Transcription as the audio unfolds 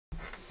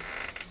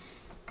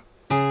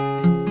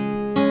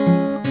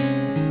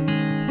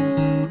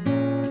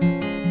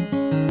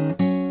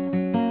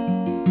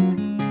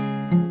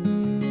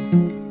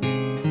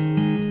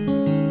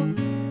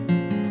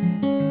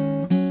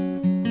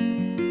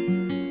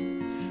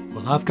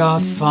I've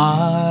got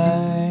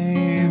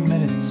 5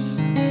 minutes,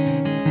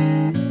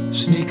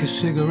 sneak a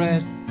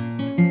cigarette,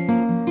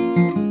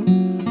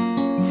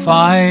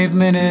 5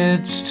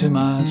 minutes to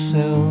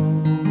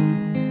myself.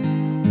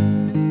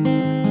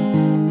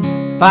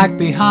 Back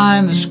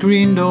behind the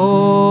screen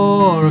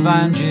door of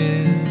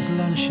Angie's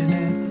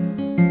luncheonette,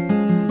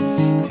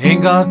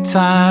 ain't got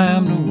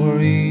time to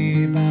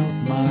worry about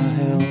my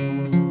health.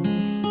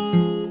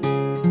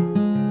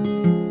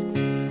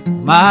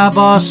 My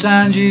boss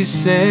Angie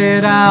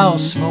said I'll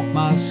smoke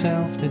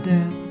myself to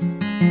death.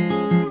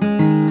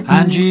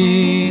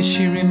 Angie,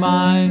 she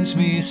reminds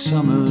me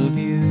some of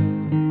you.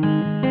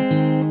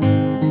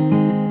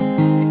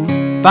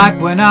 Back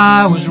when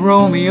I was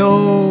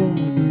Romeo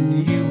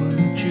and you were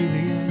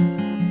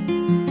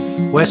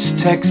Juliet, West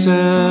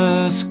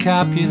Texas,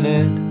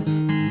 Capulet,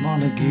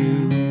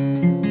 Montague.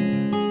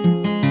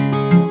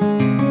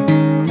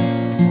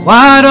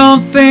 I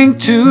don't think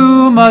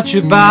too much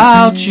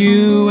about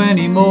you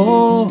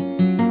anymore.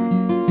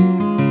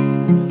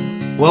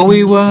 Well,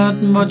 we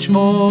weren't much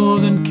more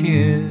than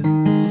kids,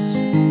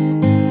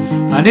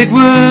 and it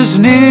was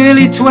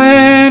nearly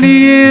 20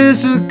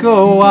 years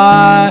ago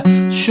I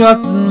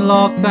shut and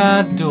locked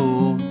that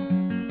door.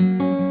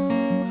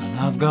 And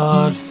I've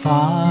got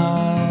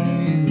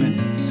 5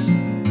 minutes,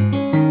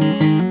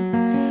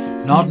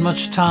 not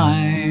much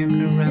time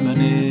to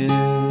reminisce.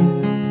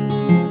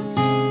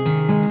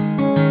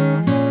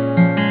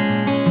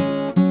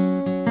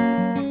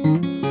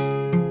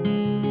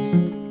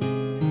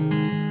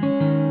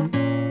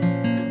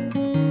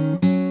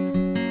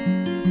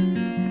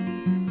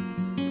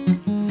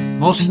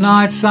 Most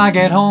nights I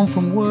get home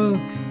from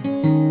work,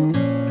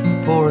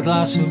 I pour a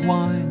glass of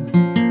wine,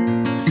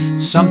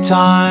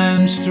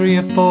 sometimes 3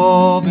 or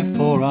 4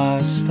 before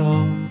I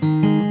start.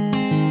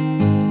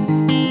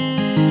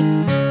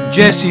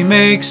 Jessie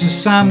makes a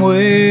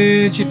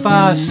sandwich if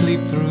I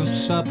sleep through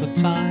supper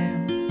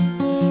time.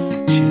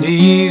 She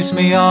leaves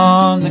me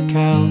on the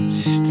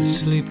couch to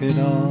sleep it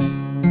off.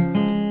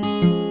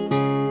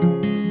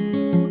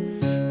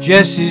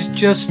 Jessie's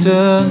just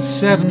turned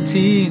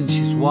 17,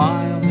 she's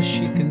wild as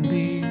she can be.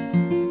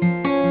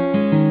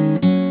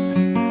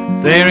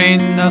 There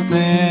ain't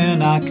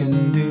nothing I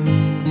can do.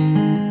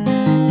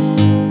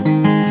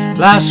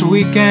 Last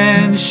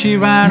weekend she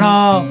ran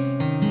off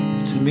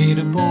to meet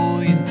a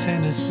boy in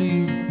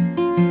Tennessee,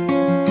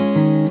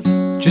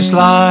 just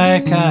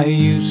like I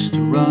used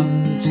to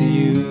run to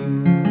you.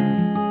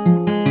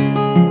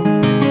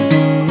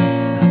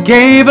 I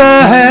gave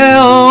her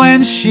hell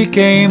when she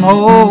came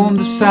home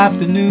this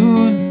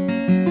afternoon,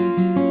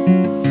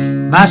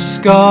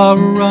 mascara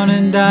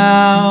running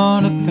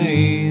down her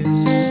face.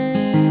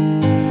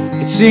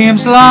 It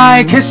seems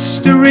like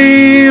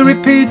history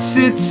repeats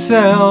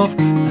itself,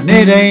 and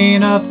it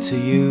ain't up to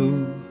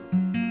you.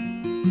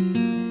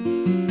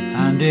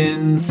 And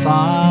in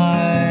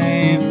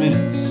 5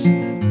 minutes,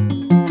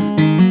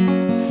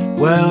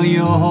 well,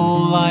 your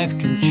whole life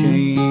can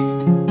change.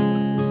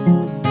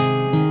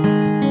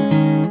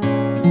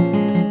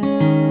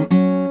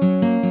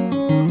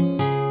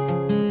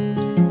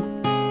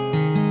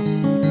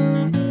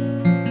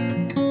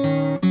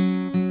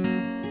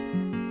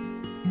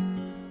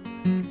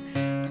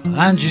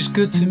 Angie's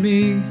good to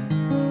me,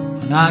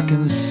 and I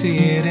can see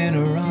it in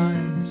her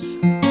eyes.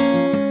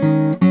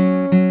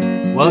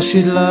 Well,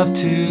 she'd love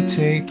to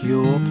take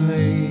your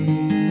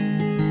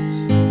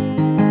place.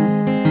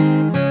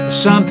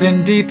 There's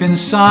something deep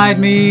inside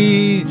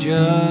me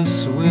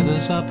just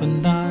withers up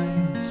and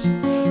dies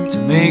to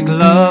make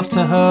love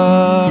to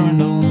her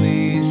and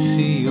only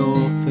see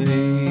your face.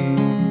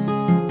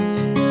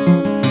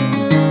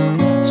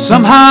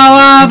 Somehow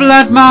I've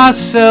let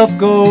myself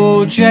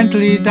go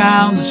gently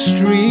down the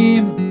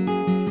stream,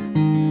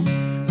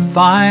 a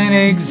fine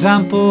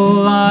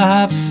example I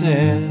have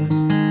set,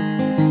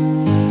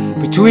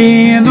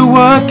 between the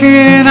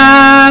working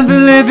and the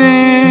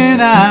living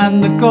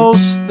and the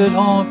ghosts that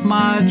haunt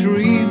my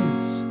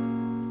dreams.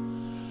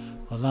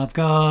 Well, I've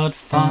got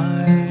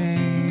 5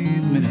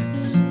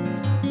 minutes,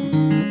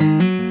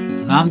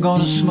 and I'm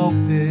gonna smoke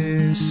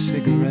this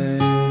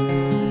cigarette.